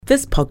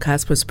This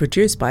podcast was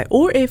produced by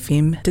OAR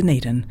FM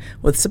Dunedin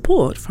with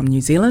support from New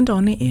Zealand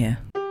On the Air.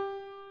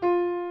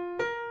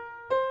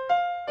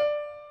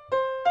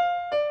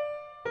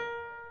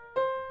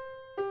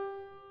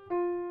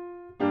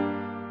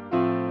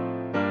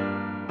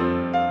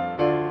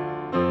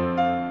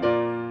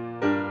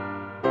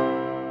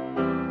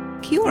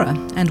 Kia ora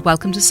and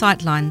welcome to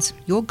Sightlines,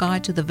 your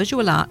guide to the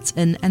visual arts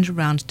in and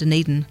around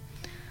Dunedin.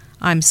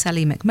 I'm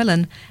Sally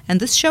McMillan,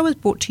 and this show is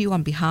brought to you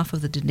on behalf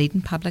of the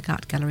Dunedin Public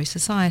Art Gallery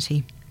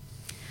Society.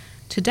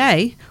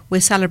 Today,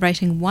 we're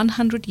celebrating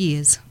 100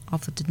 years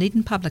of the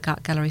Dunedin Public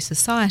Art Gallery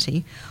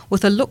Society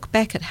with a look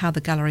back at how the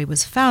gallery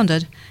was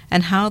founded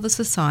and how the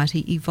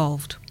society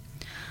evolved.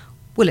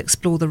 We'll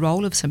explore the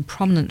role of some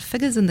prominent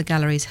figures in the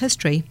gallery's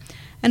history,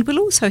 and we'll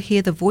also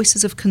hear the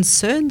voices of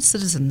concerned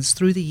citizens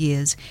through the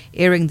years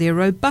airing their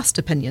robust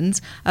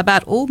opinions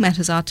about all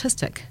matters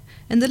artistic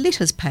in the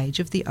letters page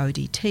of the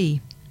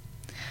ODT.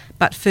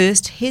 But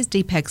first, here's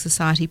DPAG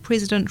Society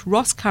President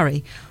Ross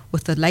Curry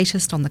with the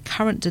latest on the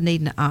current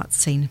Dunedin arts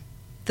scene.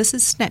 This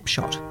is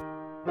Snapshot.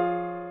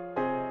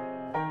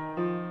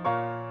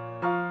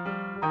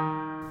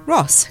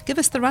 Ross, give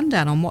us the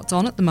rundown on what's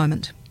on at the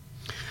moment.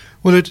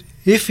 Well, at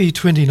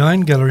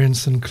FE29 Gallery in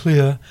St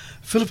Clair,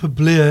 Philippa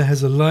Blair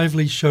has a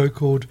lively show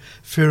called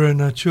Ferro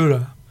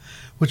Natura,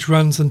 which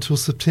runs until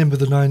September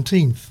the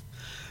 19th.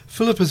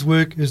 Philippa's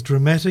work is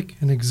dramatic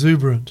and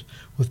exuberant,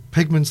 with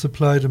pigments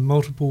applied in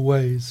multiple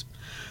ways.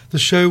 The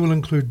show will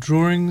include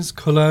drawings,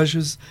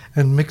 collages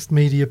and mixed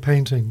media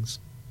paintings.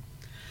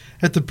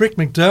 At the Brick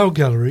McDowell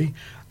Gallery,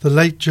 the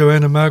late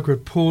Joanna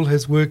Margaret Paul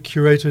has work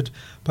curated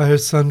by her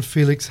son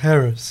Felix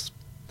Harris.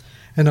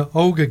 And at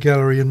Olga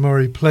Gallery in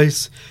Maury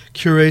Place,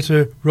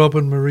 curator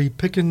Robin Marie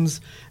Pickens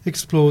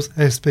explores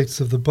aspects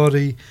of the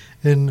body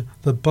in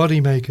The Body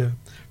Maker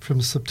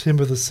from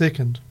September the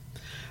 2nd.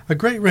 A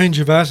great range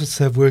of artists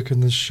have work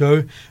in this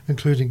show,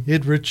 including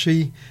Ed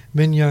Ritchie,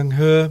 Min Young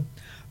Her,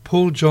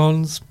 Paul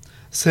Johns,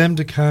 Sam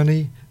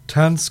DeCarney,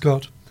 Tan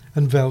Scott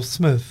and Val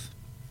Smith.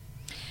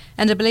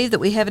 And I believe that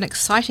we have an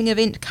exciting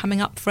event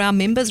coming up for our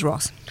members,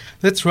 Ross.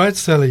 That's right,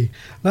 Sally.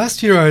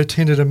 Last year I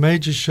attended a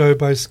major show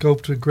by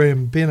sculptor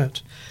Graham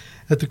Bennett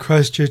at the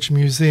Christchurch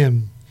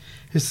Museum.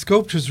 His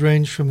sculptures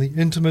range from the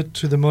intimate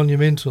to the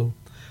monumental.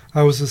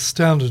 I was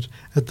astounded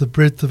at the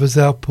breadth of his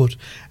output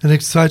and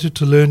excited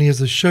to learn he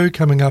has a show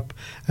coming up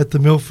at the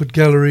Milford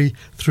Gallery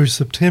through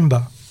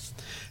September.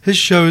 His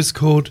show is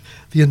called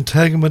The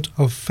Entanglement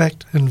of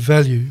Fact and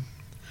Value.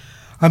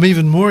 I'm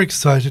even more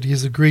excited he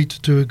has agreed to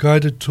do a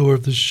guided tour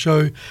of the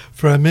show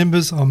for our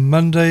members on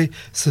Monday,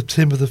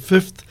 September the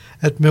 5th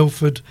at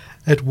Milford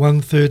at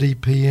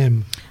 1:30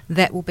 p.m.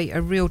 That will be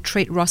a real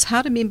treat, Ross.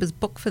 How do members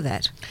book for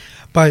that?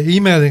 By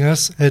emailing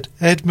us at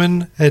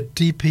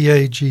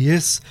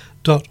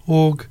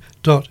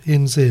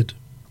admin@dpags.org.nz.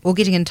 Or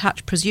getting in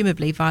touch,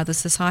 presumably, via the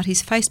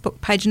Society's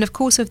Facebook page. And of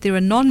course, if there are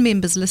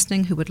non-members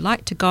listening who would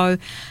like to go,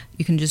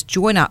 you can just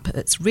join up.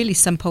 It's really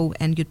simple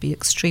and you'd be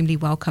extremely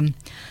welcome.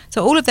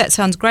 So all of that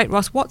sounds great,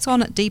 Ross. What's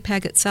on at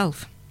DPAG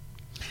itself?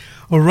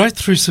 Well, right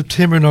through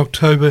September and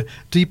October,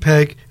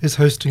 DPAG is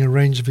hosting a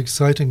range of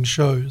exciting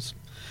shows.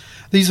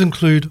 These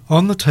include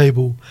On the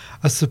Table,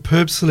 a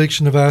superb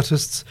selection of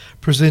artists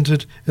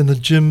presented in the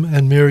Jim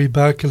and Mary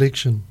Barr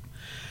collection,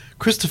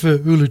 Christopher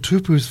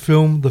Ulutupu's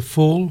film The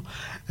Fall,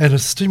 and a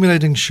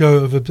stimulating show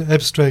of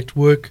abstract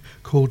work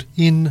called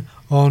In,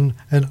 On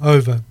and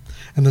Over.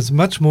 And there's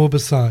much more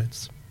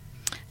besides.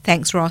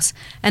 Thanks, Ross.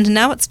 And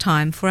now it's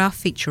time for our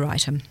feature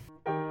item.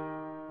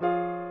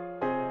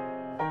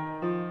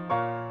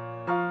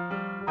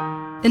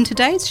 In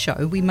today's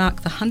show, we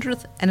mark the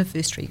 100th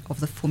anniversary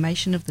of the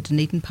formation of the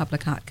Dunedin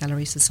Public Art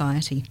Gallery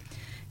Society.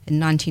 In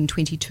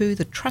 1922,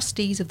 the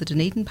trustees of the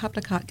Dunedin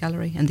Public Art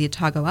Gallery and the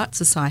Otago Art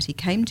Society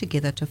came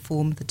together to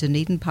form the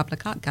Dunedin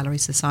Public Art Gallery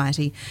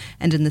Society,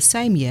 and in the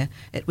same year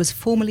it was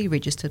formally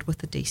registered with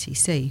the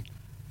DCC.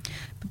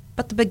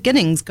 But the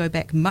beginnings go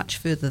back much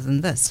further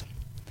than this.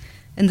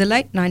 In the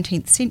late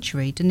 19th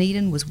century,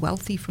 Dunedin was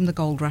wealthy from the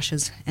gold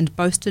rushes and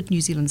boasted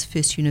New Zealand's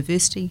first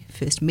university,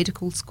 first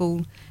medical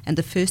school and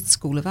the first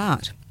school of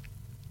art.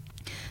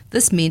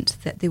 This meant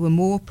that there were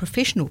more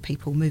professional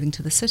people moving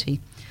to the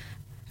city.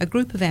 A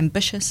group of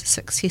ambitious,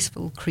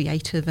 successful,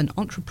 creative and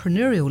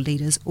entrepreneurial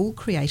leaders all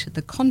created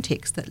the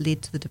context that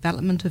led to the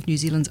development of New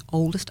Zealand's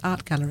oldest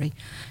art gallery,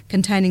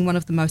 containing one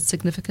of the most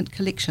significant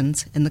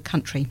collections in the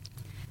country.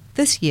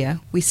 This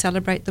year, we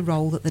celebrate the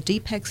role that the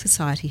DPAG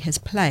Society has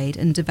played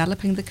in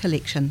developing the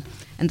collection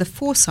and the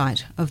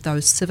foresight of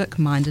those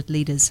civic-minded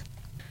leaders.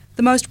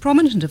 The most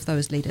prominent of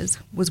those leaders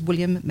was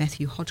William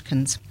Matthew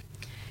Hodgkins.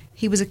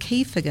 He was a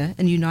key figure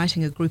in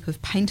uniting a group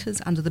of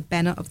painters under the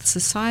banner of the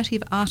Society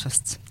of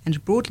Artists,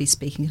 and broadly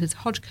speaking it is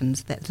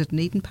Hodgkins that the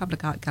Dunedin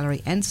Public Art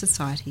Gallery and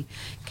Society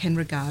can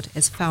regard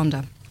as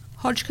founder.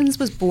 Hodgkins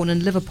was born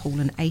in Liverpool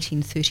in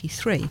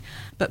 1833,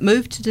 but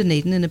moved to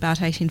Dunedin in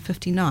about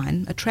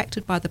 1859,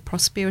 attracted by the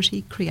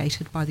prosperity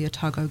created by the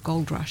Otago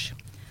Gold Rush.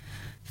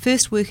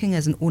 First working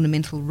as an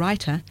ornamental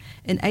writer,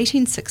 in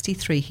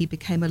 1863 he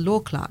became a law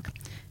clerk,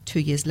 2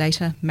 years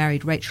later,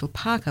 married Rachel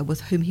Parker, with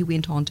whom he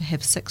went on to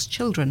have 6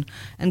 children,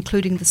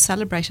 including the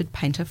celebrated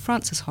painter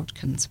Francis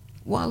Hodgkins.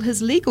 While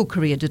his legal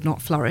career did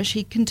not flourish,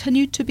 he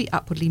continued to be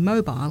upwardly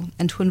mobile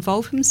and to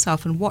involve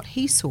himself in what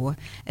he saw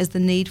as the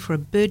need for a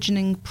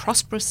burgeoning,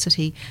 prosperous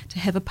city to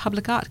have a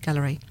public art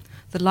gallery,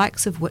 the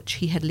likes of which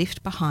he had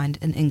left behind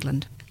in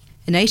England.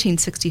 In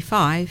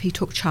 1865, he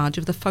took charge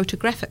of the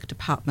photographic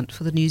department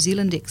for the New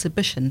Zealand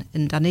exhibition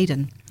in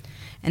Dunedin,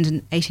 and in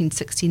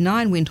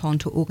 1869 went on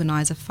to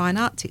organise a fine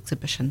arts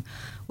exhibition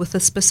with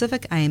the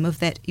specific aim of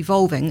that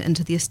evolving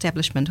into the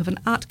establishment of an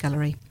art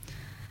gallery.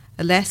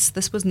 Alas,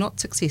 this was not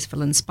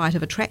successful in spite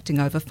of attracting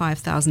over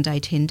 5,000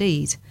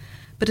 attendees,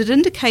 but it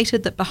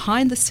indicated that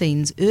behind the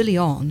scenes early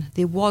on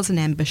there was an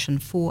ambition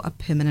for a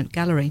permanent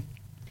gallery.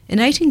 In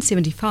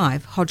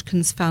 1875,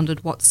 Hodgkins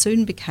founded what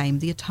soon became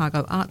the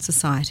Otago Art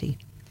Society.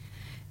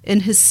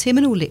 In his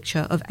seminal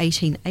lecture of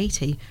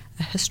 1880,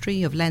 A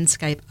History of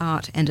Landscape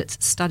Art and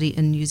its Study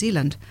in New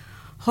Zealand,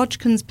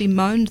 Hodgkins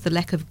bemoaned the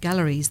lack of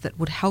galleries that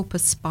would help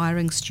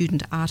aspiring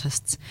student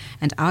artists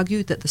and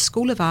argued that the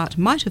School of Art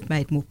might have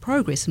made more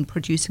progress in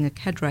producing a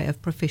cadre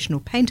of professional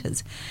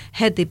painters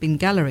had there been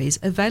galleries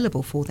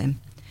available for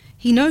them.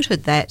 He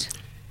noted that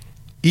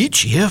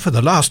each year for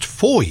the last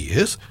 4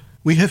 years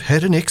we have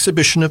had an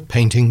exhibition of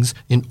paintings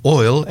in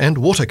oil and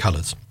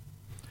watercolours.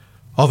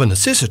 Of a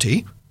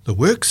necessity, the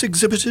works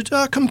exhibited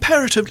are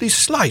comparatively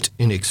slight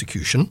in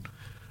execution,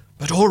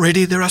 but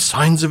already there are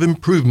signs of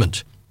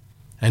improvement,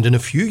 and in a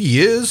few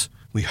years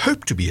we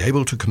hope to be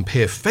able to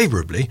compare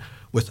favourably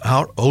with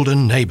our older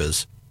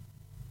neighbours.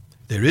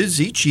 There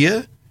is each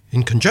year,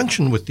 in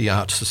conjunction with the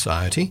Art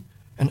Society,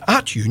 an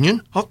art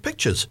union of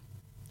pictures,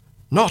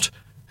 not,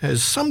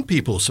 as some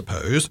people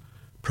suppose,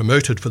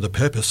 promoted for the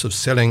purpose of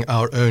selling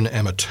our own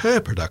amateur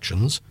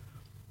productions,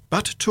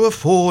 but to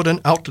afford an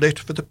outlet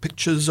for the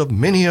pictures of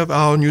many of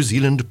our New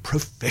Zealand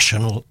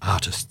professional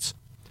artists,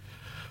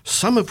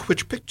 some of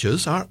which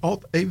pictures are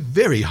of a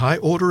very high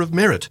order of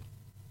merit.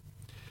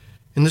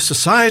 In the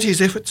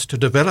Society's efforts to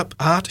develop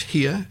art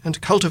here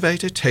and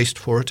cultivate a taste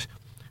for it,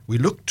 we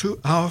look to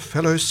our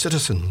fellow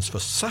citizens for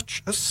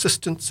such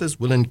assistance as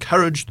will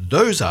encourage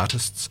those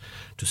artists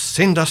to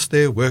send us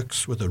their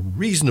works with a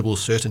reasonable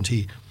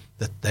certainty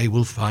that they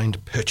will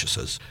find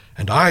purchasers.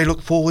 And I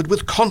look forward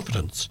with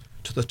confidence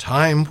to the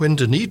time when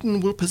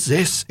Dunedin will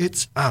possess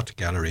its art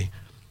gallery,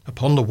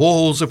 upon the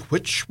walls of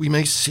which we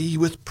may see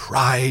with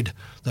pride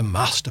the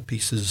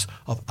masterpieces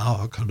of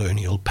our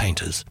colonial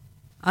painters.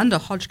 Under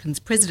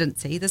Hodgkins'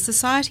 presidency, the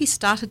Society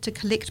started to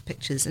collect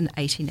pictures in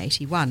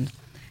 1881,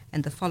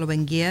 and the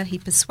following year he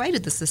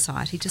persuaded the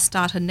Society to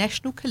start a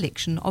national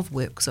collection of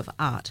works of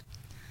art.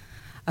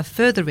 A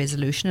further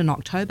resolution in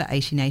October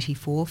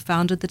 1884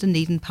 founded the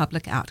Dunedin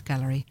Public Art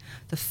Gallery,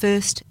 the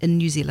first in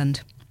New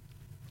Zealand.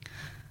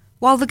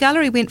 While the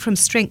gallery went from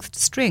strength to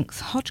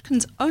strength,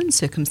 Hodgkins' own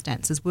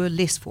circumstances were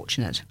less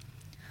fortunate.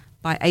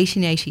 By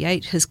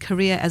 1888, his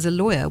career as a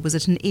lawyer was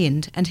at an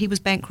end and he was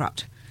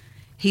bankrupt.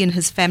 He and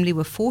his family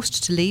were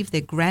forced to leave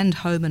their grand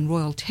home in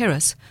Royal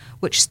Terrace,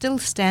 which still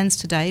stands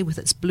today with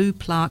its blue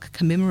plaque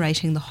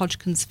commemorating the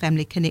Hodgkins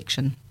family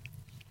connection.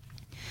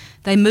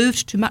 They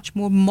moved to much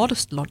more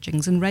modest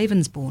lodgings in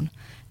Ravensbourne,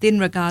 then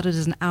regarded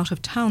as an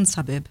out-of-town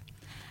suburb.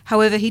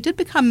 However, he did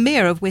become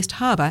mayor of West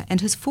Harbour,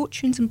 and his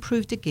fortunes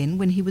improved again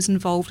when he was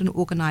involved in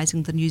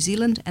organising the New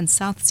Zealand and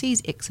South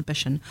Seas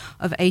exhibition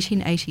of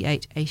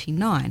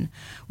 1888-89,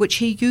 which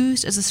he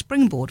used as a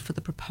springboard for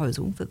the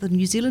proposal that the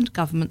New Zealand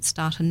government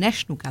start a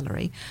national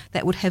gallery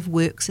that would have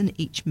works in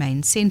each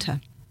main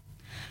centre.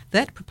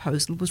 That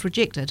proposal was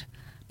rejected,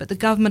 but the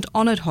government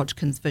honoured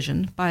Hodgkins'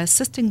 vision by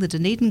assisting the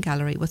Dunedin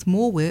Gallery with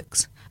more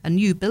works, a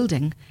new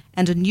building,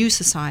 and a new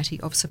society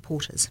of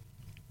supporters.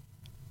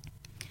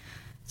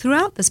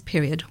 Throughout this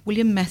period,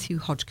 William Matthew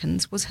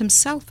Hodgkins was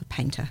himself a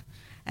painter,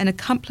 an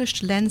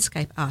accomplished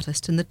landscape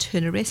artist in the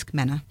Turneresque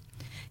manner.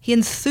 He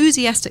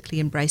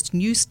enthusiastically embraced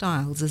new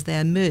styles as they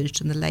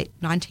emerged in the late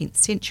 19th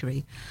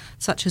century,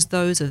 such as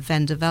those of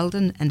Van der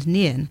Velden and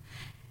Nairn,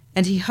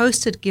 and he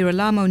hosted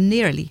Girolamo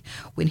Nerli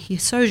when he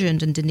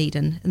sojourned in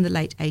Dunedin in the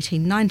late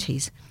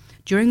 1890s,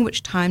 during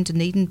which time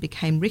Dunedin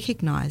became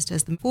recognised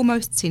as the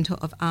foremost centre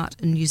of art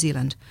in New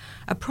Zealand,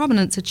 a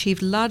prominence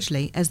achieved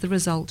largely as the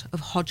result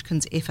of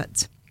Hodgkins'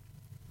 efforts.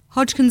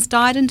 Hodgkins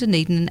died in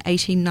Dunedin in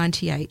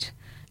 1898,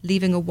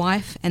 leaving a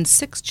wife and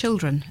 6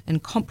 children in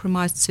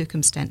compromised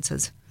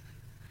circumstances.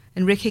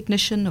 In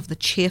recognition of the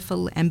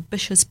cheerful,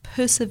 ambitious,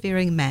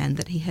 persevering man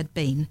that he had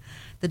been,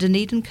 the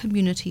Dunedin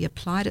community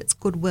applied its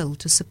goodwill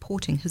to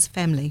supporting his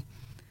family.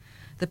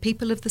 The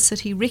people of the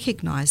city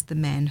recognised the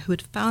man who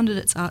had founded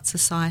its art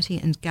society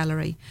and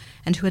gallery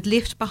and who had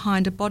left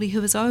behind a body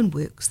of his own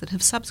works that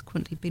have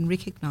subsequently been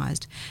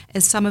recognised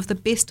as some of the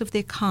best of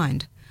their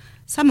kind,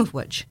 some of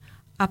which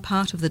are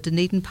part of the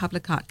Dunedin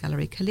Public Art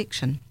Gallery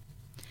collection.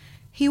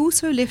 He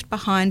also left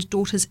behind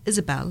daughters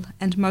Isabel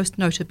and most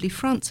notably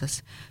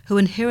Frances, who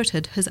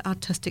inherited his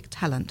artistic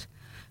talent.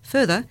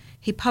 Further,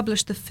 he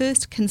published the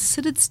first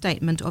considered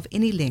statement of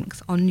any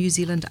length on New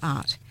Zealand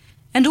art,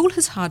 and all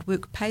his hard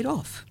work paid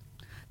off.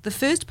 The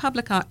first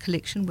public art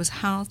collection was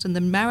housed in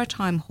the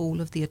Maritime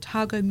Hall of the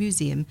Otago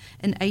Museum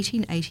in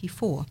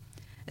 1884,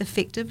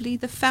 effectively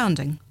the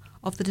founding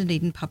of the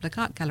Dunedin Public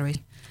Art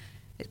Gallery.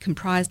 It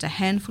comprised a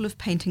handful of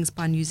paintings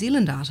by New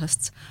Zealand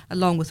artists,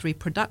 along with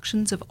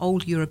reproductions of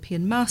old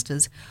European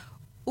masters,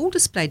 all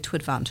displayed to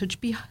advantage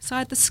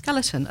beside the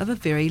skeleton of a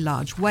very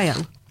large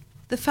whale.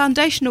 The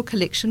foundational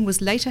collection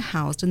was later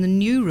housed in the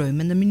new room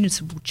in the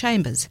municipal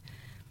chambers.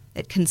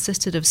 It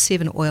consisted of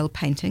 7 oil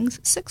paintings,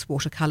 6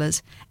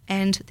 watercolours,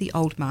 and the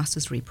old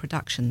masters'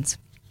 reproductions.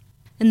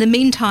 In the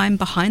meantime,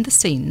 behind the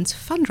scenes,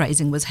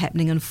 fundraising was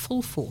happening in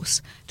full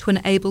force to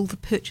enable the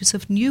purchase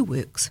of new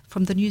works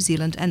from the New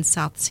Zealand and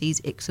South Seas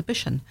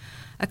exhibition,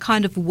 a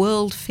kind of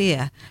world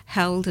fair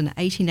held in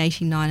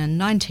 1889 and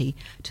 90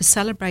 to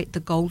celebrate the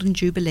Golden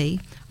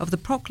Jubilee of the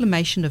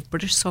proclamation of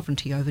British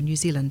sovereignty over New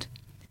Zealand.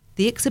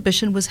 The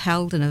exhibition was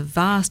held in a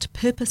vast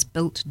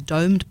purpose-built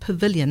domed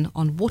pavilion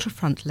on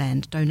waterfront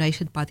land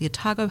donated by the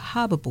Otago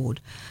Harbour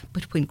Board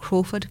between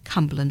Crawford,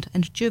 Cumberland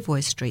and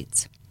Jervois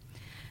Streets.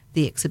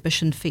 The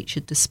exhibition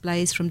featured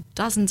displays from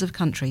dozens of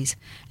countries,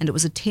 and it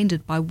was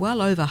attended by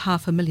well over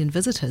 500,000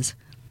 visitors.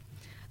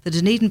 The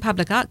Dunedin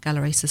Public Art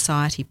Gallery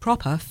Society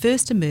proper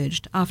first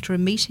emerged after a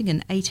meeting in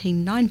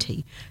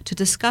 1890 to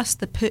discuss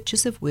the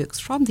purchase of works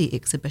from the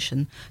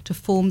exhibition to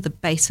form the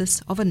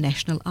basis of a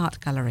national art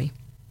gallery.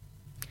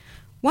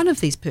 One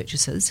of these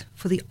purchases,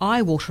 for the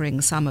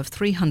eye-watering sum of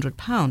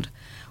 £300,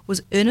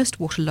 was Ernest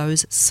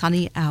Waterlow's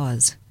Sunny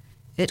Hours.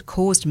 It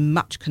caused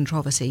much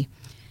controversy.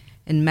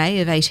 In May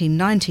of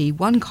 1890,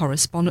 one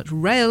correspondent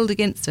railed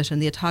against it in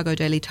the Otago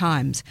Daily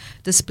Times,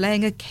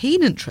 displaying a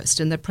keen interest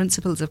in the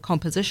principles of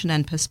composition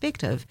and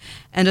perspective,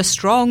 and a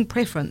strong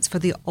preference for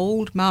the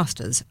old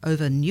masters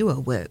over newer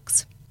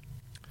works.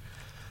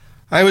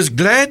 I was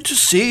glad to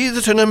see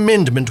that an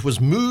amendment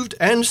was moved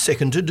and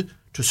seconded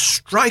to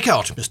strike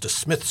out Mr.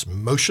 Smith's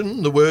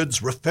motion the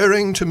words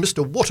referring to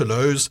Mr.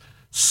 Waterlow's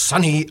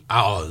Sunny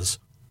Hours,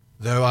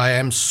 though I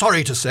am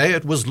sorry to say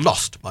it was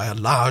lost by a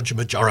large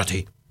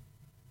majority.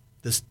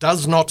 This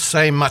does not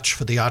say much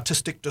for the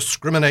artistic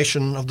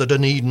discrimination of the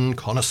Dunedin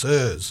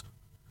connoisseurs.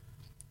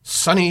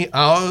 Sunny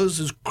Hours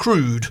is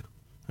crude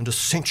and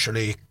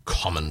essentially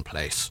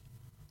commonplace.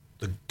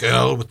 The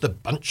girl with the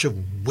bunch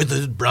of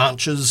withered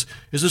branches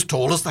is as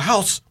tall as the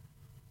house,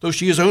 though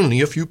she is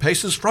only a few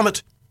paces from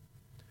it.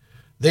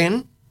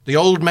 Then the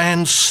old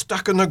man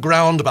stuck in the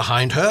ground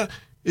behind her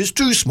is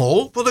too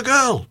small for the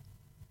girl.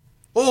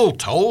 All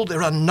told,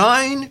 there are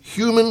 9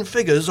 human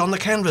figures on the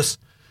canvas,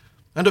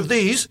 and of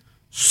these,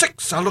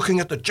 6 are looking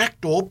at the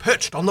jackdaw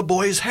perched on the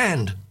boy's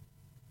hand.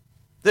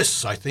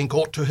 This, I think,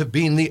 ought to have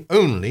been the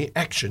only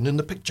action in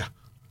the picture.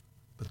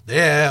 But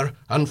there,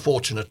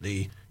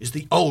 unfortunately, is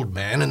the old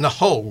man in the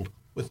hole,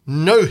 with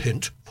no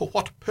hint for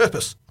what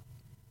purpose.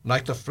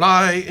 Like the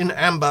fly in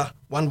amber,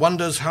 one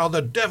wonders how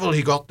the devil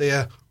he got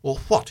there, or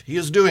what he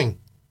is doing.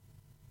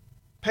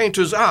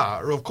 Painters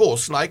are, of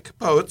course, like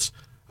poets,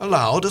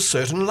 allowed a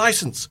certain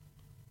license,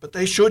 but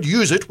they should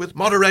use it with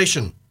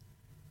moderation.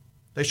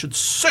 They should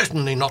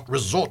certainly not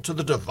resort to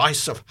the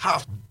device of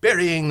half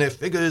burying their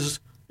figures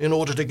in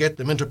order to get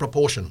them into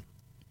proportion.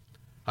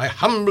 I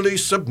humbly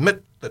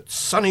submit that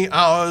Sunny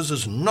Hours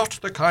is not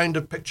the kind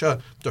of picture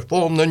to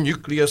form the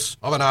nucleus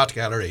of an art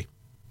gallery.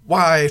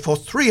 Why, for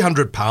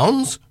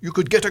 £300 you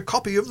could get a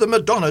copy of the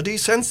Madonna di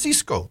San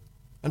Cisco,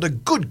 and a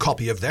good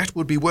copy of that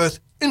would be worth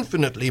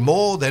infinitely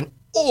more than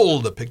all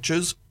the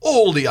pictures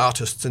all the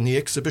artists in the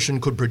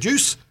exhibition could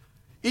produce,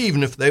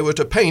 even if they were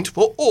to paint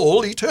for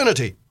all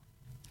eternity.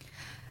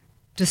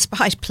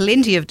 Despite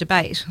plenty of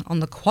debate on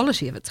the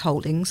quality of its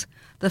holdings,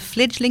 the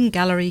fledgling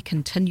gallery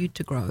continued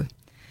to grow,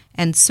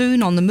 and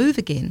soon on the move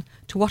again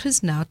to what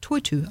is now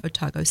Toitu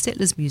Otago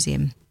Settlers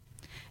Museum.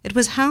 It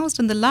was housed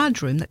in the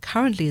large room that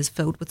currently is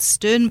filled with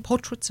stern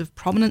portraits of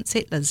prominent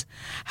settlers.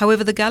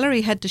 However, the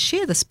gallery had to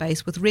share the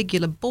space with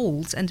regular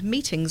balls and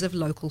meetings of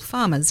local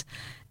farmers,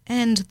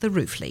 and the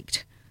roof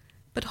leaked.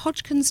 But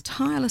Hodgkin's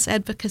tireless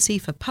advocacy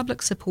for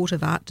public support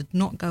of art did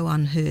not go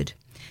unheard.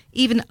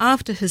 Even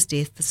after his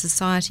death, the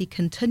Society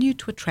continued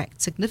to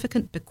attract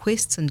significant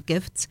bequests and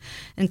gifts,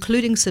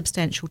 including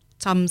substantial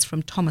sums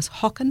from Thomas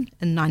Hocken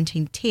in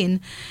 1910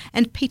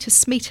 and Peter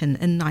Smeaton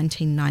in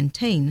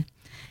 1919,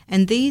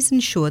 and these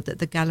ensured that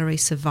the gallery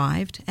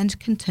survived and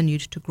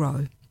continued to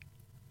grow.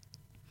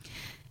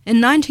 In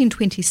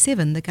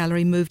 1927, the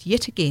gallery moved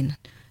yet again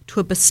to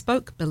a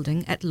bespoke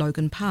building at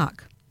Logan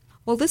Park.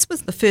 While this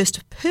was the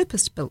first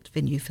purpose-built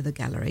venue for the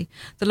gallery,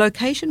 the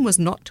location was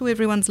not to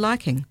everyone's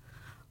liking.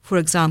 For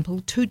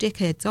example, 2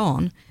 decades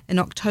on, in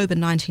October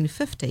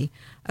 1950,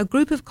 a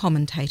group of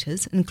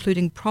commentators,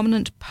 including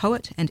prominent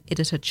poet and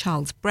editor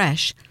Charles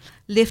Brash,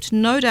 left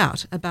no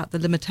doubt about the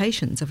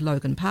limitations of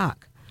Logan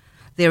Park.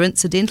 Their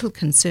incidental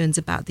concerns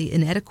about the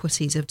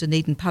inadequacies of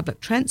Dunedin public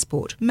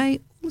transport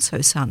may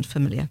also sound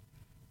familiar.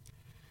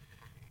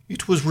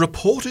 It was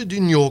reported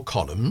in your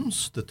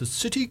columns that the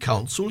City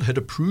Council had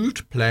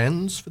approved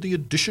plans for the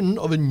addition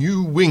of a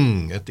new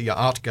wing at the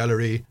art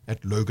gallery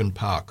at Logan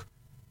Park.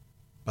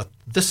 But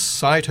this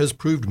site has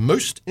proved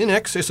most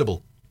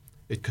inaccessible.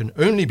 it can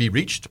only be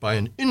reached by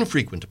an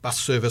infrequent bus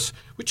service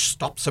which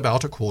stops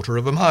about a quarter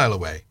of a mile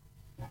away,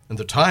 and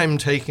the time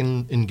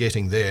taken in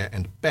getting there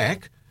and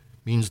back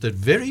means that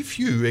very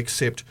few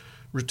except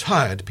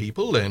retired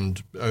people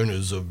and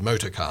owners of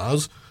motor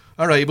cars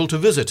are able to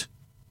visit,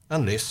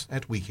 unless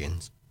at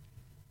weekends.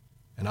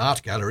 An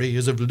art gallery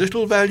is of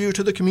little value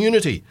to the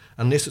community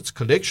unless its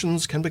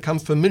collections can become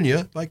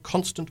familiar by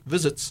constant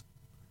visits.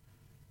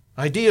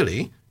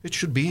 Ideally, it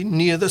should be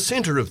near the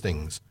centre of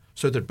things,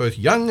 so that both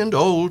young and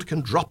old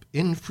can drop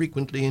in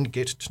frequently and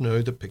get to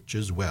know the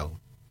pictures well.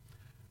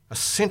 A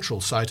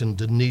central site in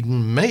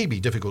Dunedin may be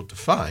difficult to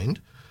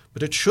find,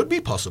 but it should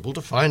be possible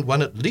to find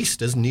one at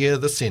least as near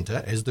the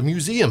centre as the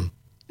museum,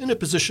 in a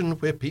position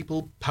where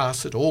people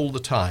pass it all the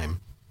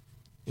time,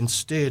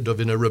 instead of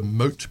in a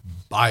remote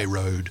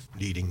by-road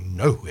leading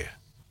nowhere.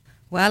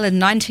 Well, in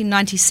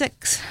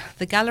 1996,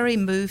 the gallery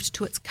moved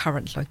to its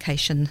current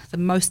location, the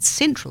most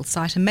central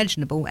site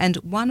imaginable, and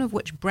one of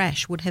which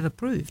Brash would have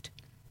approved.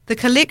 The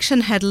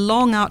collection had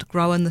long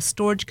outgrown the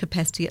storage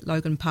capacity at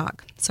Logan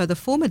Park, so the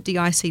former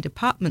DIC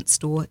department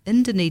store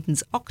in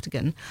Dunedin's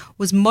Octagon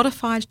was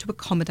modified to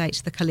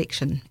accommodate the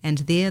collection, and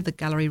there the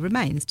gallery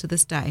remains to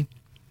this day.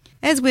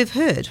 As we've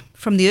heard,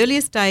 from the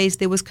earliest days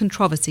there was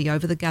controversy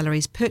over the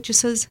gallery's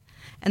purchases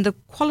and the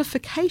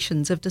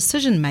qualifications of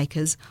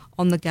decision-makers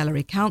on the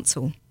Gallery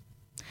Council.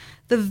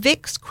 The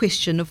vexed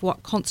question of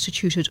what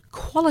constituted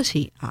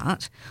quality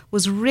art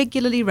was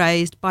regularly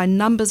raised by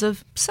numbers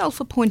of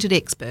self-appointed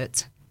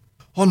experts.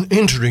 On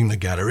entering the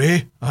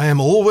gallery, I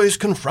am always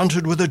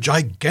confronted with a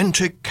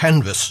gigantic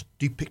canvas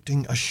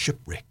depicting a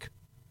shipwreck.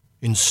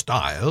 In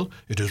style,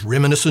 it is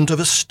reminiscent of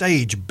a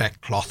stage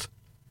backcloth.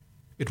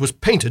 It was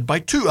painted by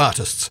two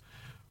artists,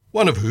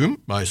 one of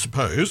whom, I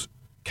suppose,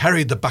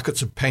 carried the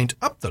buckets of paint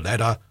up the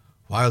ladder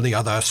while the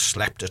other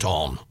slapped it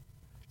on.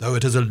 Though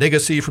it is a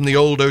legacy from the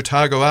old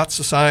Otago Art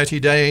Society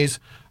days,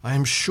 I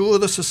am sure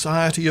the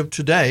society of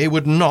today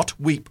would not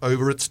weep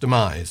over its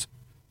demise.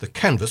 The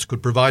canvas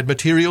could provide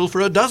material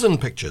for 12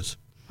 pictures.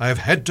 I have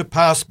had to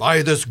pass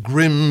by this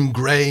grim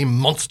grey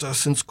monster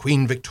since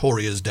Queen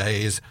Victoria's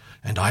days,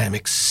 and I am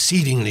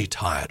exceedingly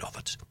tired of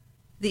it.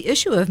 The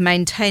issue of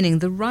maintaining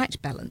the right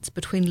balance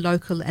between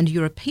local and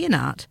European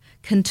art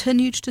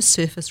continued to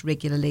surface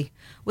regularly,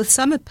 with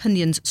some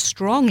opinions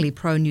strongly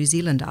pro-New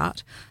Zealand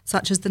art,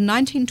 such as the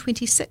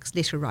 1926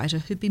 letter writer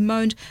who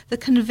bemoaned the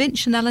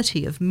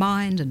conventionality of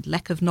mind and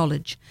lack of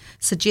knowledge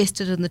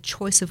suggested in the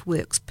choice of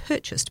works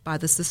purchased by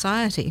the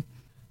Society.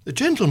 The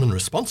gentleman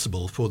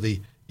responsible for the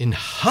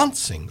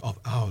enhancing of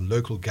our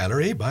local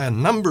gallery by a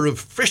number of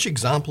fresh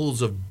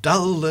examples of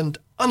dull and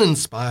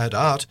uninspired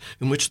art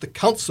in which the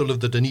Council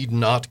of the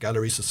Dunedin Art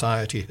Gallery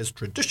Society has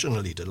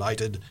traditionally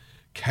delighted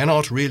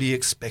cannot really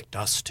expect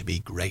us to be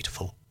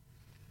grateful.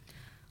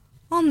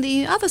 On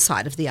the other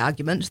side of the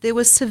argument, there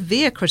was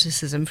severe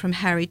criticism from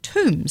Harry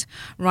Toombs,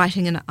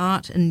 writing in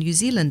Art in New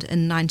Zealand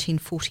in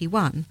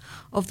 1941,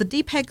 of the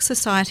DPAG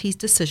Society's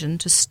decision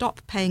to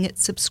stop paying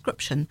its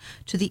subscription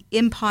to the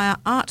Empire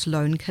Art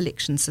Loan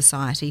Collection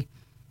Society.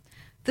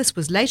 This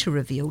was later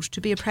revealed to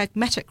be a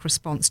pragmatic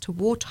response to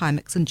wartime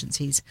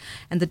exigencies,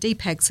 and the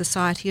DPAG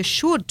Society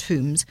assured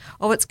Toombs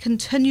of its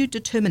continued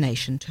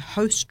determination to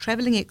host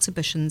travelling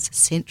exhibitions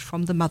sent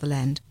from the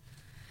motherland.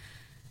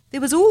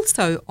 There was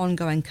also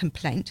ongoing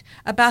complaint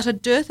about a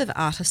dearth of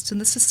artists in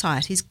the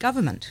Society's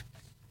government.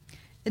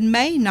 In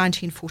May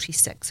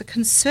 1946, a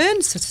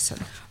concerned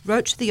citizen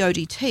wrote to the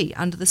ODT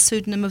under the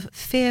pseudonym of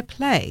Fair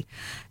Play,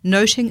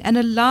 noting an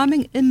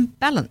alarming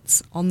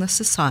imbalance on the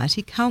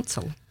Society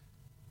Council.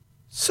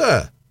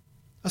 Sir,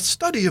 a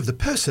study of the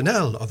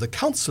personnel of the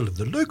Council of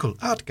the local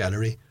art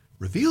gallery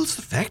reveals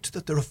the fact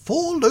that there are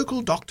 4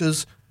 local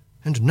doctors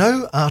and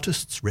no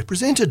artists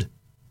represented.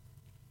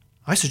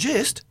 I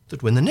suggest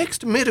that when the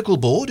next medical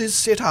board is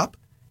set up,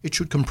 it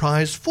should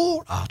comprise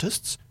 4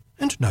 artists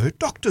and no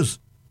doctors.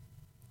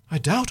 I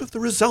doubt if the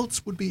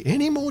results would be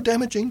any more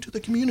damaging to the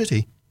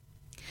community.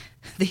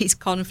 These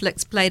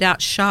conflicts played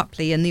out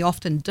sharply in the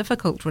often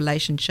difficult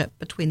relationship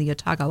between the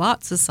Otago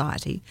Art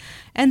Society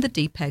and the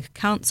DPAG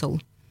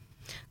Council.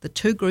 The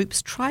two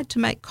groups tried to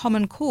make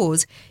common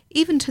cause,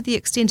 even to the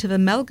extent of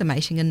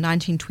amalgamating in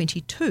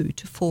 1922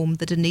 to form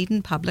the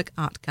Dunedin Public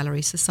Art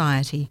Gallery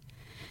Society.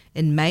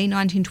 In May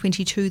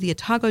 1922, the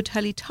Otago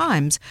Daily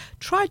Times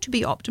tried to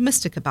be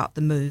optimistic about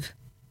the move.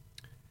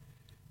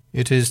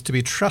 It is to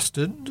be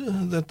trusted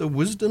that the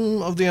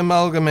wisdom of the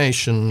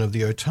amalgamation of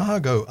the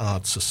Otago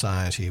Art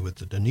Society with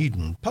the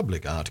Dunedin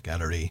Public Art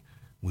Gallery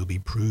will be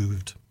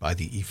proved by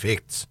the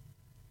effects.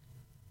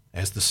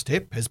 As the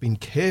step has been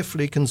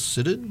carefully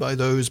considered by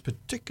those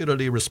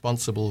particularly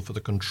responsible for the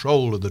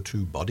control of the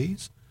two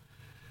bodies,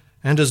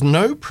 and as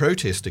no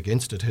protest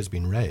against it has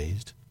been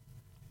raised,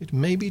 it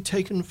may be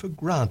taken for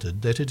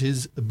granted that it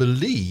is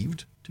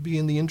believed to be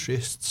in the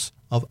interests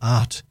of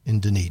art in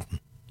Dunedin.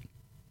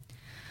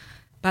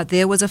 But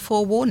there was a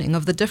forewarning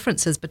of the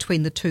differences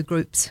between the two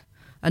groups,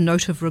 a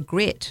note of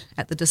regret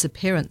at the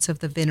disappearance of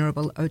the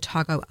venerable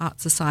Otago Art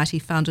Society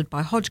founded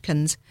by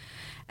Hodgkins,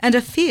 and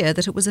a fear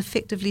that it was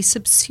effectively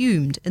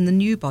subsumed in the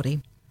new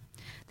body.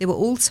 There were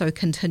also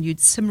continued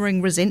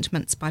simmering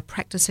resentments by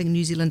practising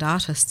New Zealand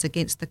artists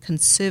against the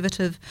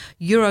conservative,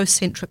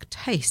 Eurocentric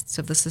tastes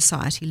of the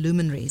society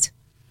luminaries.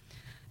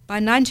 By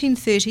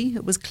 1930,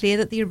 it was clear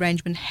that the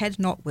arrangement had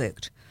not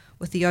worked,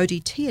 with the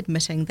ODT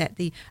admitting that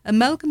the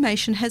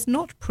amalgamation has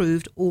not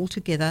proved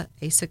altogether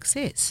a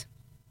success.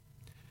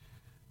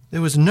 There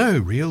was no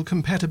real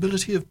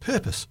compatibility of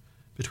purpose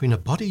between a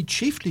body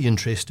chiefly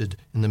interested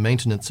in the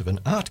maintenance of an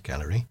art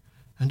gallery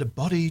and a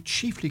body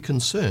chiefly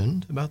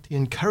concerned about the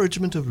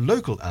encouragement of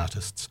local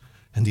artists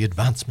and the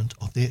advancement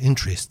of their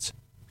interests.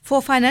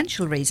 For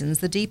financial reasons,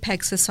 the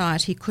DPAG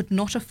Society could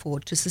not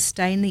afford to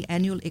sustain the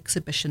annual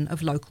exhibition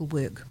of local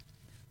work.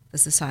 The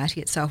Society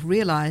itself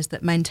realised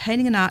that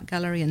maintaining an art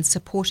gallery and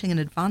supporting and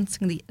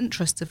advancing the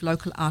interests of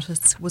local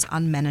artists was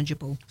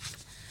unmanageable.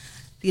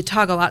 The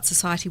Otago Art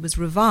Society was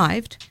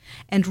revived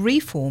and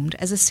reformed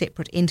as a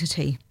separate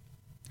entity.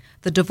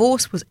 The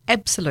divorce was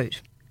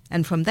absolute,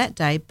 and from that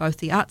day both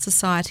the Art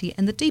Society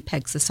and the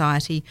DPAG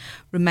Society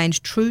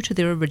remained true to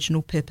their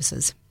original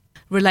purposes.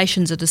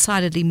 Relations are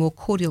decidedly more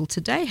cordial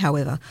today,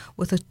 however,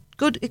 with a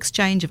good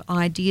exchange of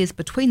ideas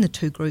between the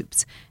two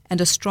groups and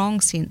a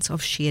strong sense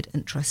of shared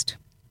interest.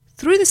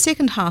 Through the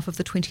second half of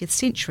the 20th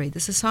century,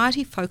 the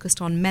Society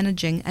focused on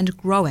managing and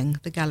growing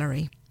the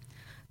gallery.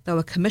 Though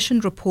a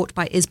commissioned report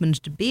by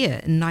Esmond de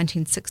Beer in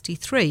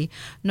 1963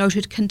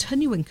 noted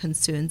continuing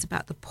concerns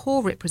about the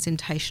poor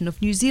representation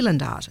of New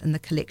Zealand art in the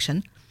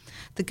collection,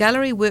 the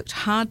gallery worked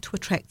hard to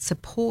attract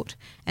support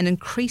and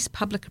increase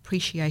public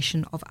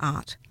appreciation of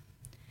art.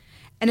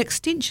 An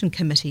extension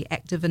committee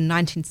active in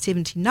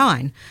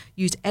 1979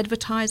 used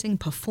advertising,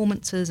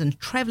 performances and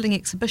travelling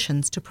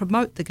exhibitions to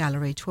promote the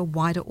gallery to a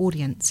wider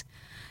audience.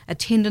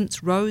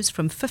 Attendance rose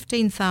from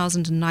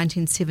 15,000 in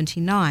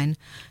 1979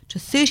 to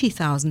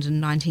 30,000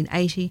 in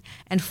 1980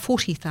 and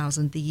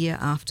 40,000 the year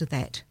after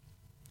that.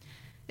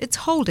 Its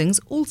holdings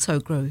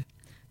also grew.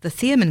 The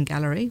Thearman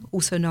Gallery,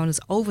 also known as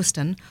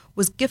Ulverston,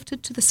 was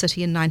gifted to the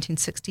city in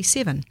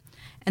 1967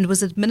 and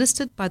was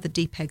administered by the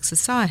DPAG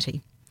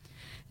Society.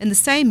 In the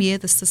same year,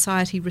 the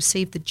Society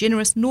received the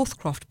generous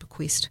Northcroft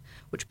bequest,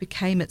 which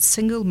became its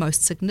single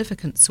most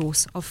significant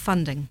source of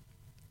funding.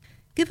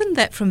 Given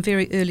that from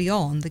very early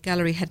on the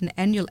gallery had an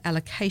annual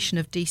allocation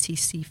of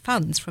DCC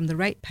funds from the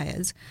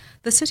ratepayers,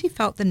 the city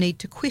felt the need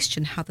to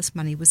question how this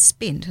money was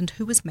spent and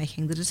who was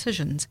making the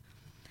decisions.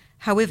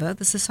 However,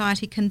 the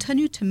Society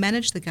continued to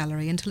manage the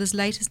gallery until as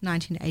late as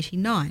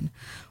 1989,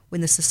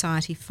 when the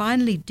Society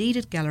finally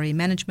deeded gallery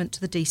management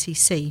to the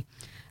DCC,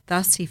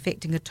 thus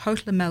effecting a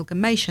total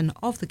amalgamation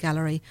of the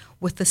gallery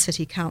with the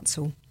City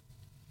Council.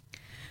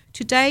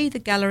 Today, the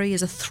gallery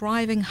is a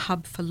thriving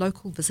hub for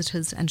local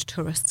visitors and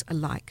tourists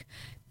alike,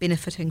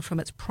 benefiting from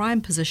its prime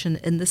position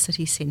in the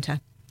city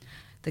centre.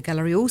 The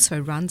gallery also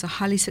runs a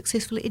highly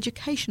successful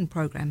education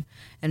program,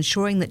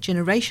 ensuring that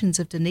generations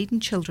of Dunedin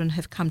children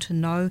have come to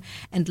know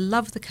and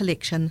love the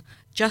collection,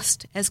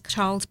 just as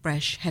Charles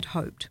Brash had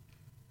hoped.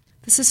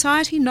 The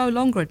Society no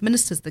longer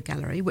administers the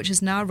gallery, which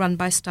is now run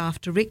by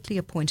staff directly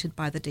appointed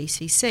by the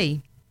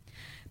DCC.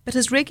 But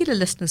as regular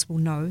listeners will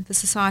know, the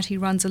Society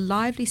runs a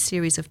lively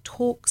series of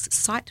talks,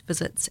 site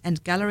visits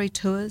and gallery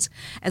tours,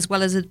 as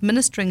well as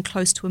administering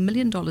close to $1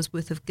 million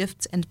worth of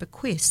gifts and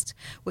bequests,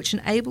 which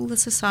enable the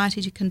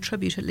Society to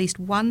contribute at least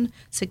one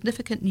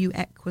significant new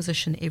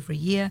acquisition every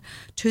year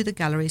to the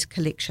gallery's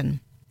collection.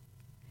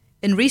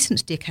 In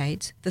recent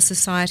decades, the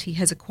Society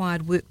has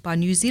acquired work by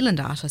New Zealand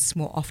artists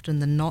more often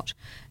than not,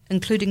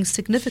 including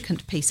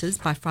significant pieces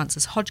by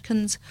Francis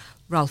Hodgkins,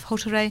 Ralph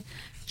Hautere,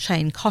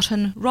 Shane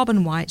Cotton,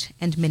 Robin White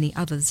and many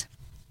others.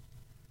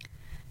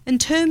 In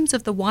terms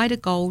of the wider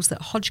goals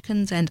that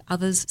Hodgkins and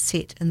others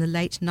set in the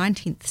late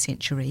 19th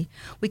century,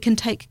 we can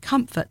take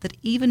comfort that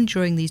even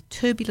during these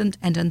turbulent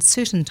and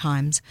uncertain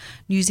times,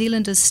 New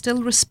Zealanders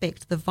still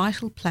respect the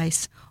vital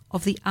place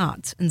of the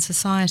arts in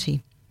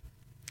society.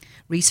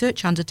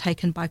 Research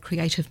undertaken by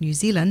Creative New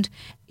Zealand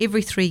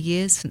every 3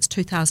 years since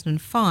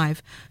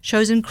 2005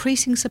 shows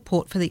increasing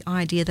support for the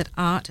idea that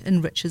art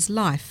enriches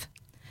life.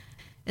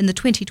 In the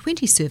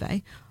 2020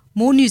 survey,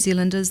 more New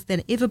Zealanders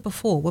than ever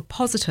before were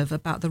positive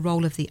about the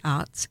role of the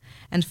arts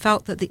and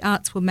felt that the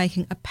arts were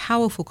making a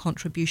powerful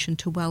contribution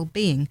to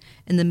well-being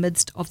in the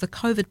midst of the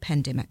COVID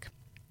pandemic.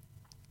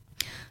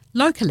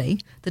 Locally,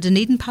 the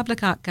Dunedin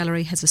Public Art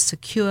Gallery has a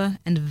secure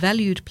and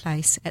valued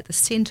place at the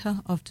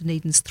centre of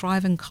Dunedin's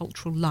thriving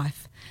cultural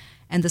life,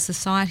 and the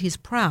Society is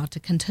proud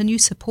to continue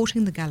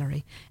supporting the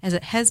gallery as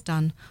it has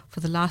done for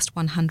the last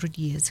 100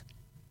 years.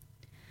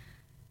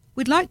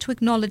 We'd like to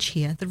acknowledge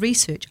here the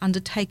research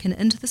undertaken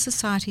into the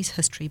Society's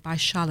history by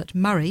Charlotte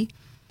Murray,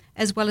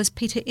 as well as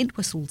Peter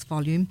Entwistle's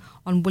volume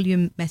on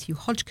William Matthew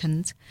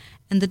Hodgkins,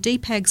 and the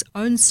DPAG's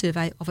own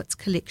survey of its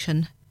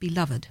collection,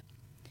 Beloved.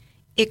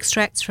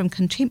 Extracts from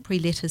contemporary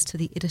letters to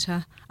the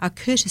editor are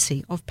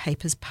courtesy of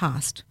Papers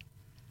Past.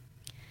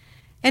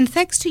 And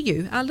thanks to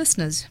you, our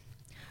listeners.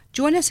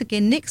 Join us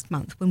again next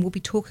month when we'll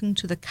be talking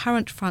to the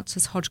current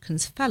Francis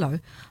Hodgkins Fellow,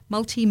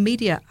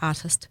 multimedia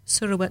artist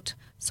Surawit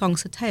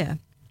Songsatea.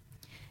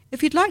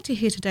 If you'd like to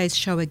hear today's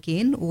show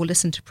again or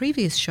listen to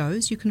previous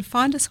shows, you can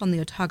find us on the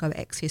Otago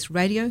Access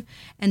Radio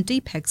and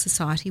DPAG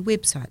Society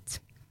websites.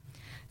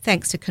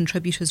 Thanks to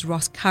contributors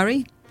Ross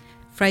Curry,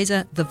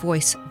 Fraser The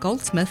Voice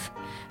Goldsmith,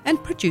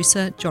 and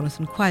producer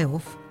Jonathan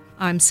Quayoff.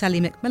 I'm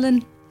Sally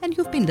McMillan, and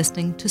you've been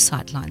listening to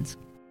Sightlines.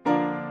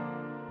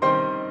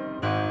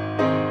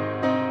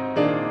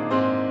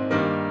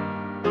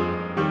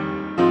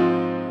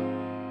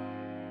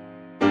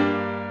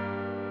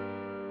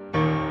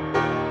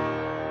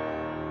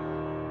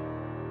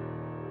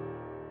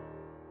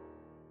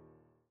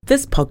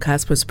 This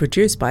podcast was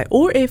produced by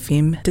OAR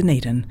FM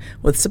Dunedin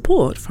with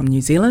support from New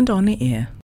Zealand On the Air.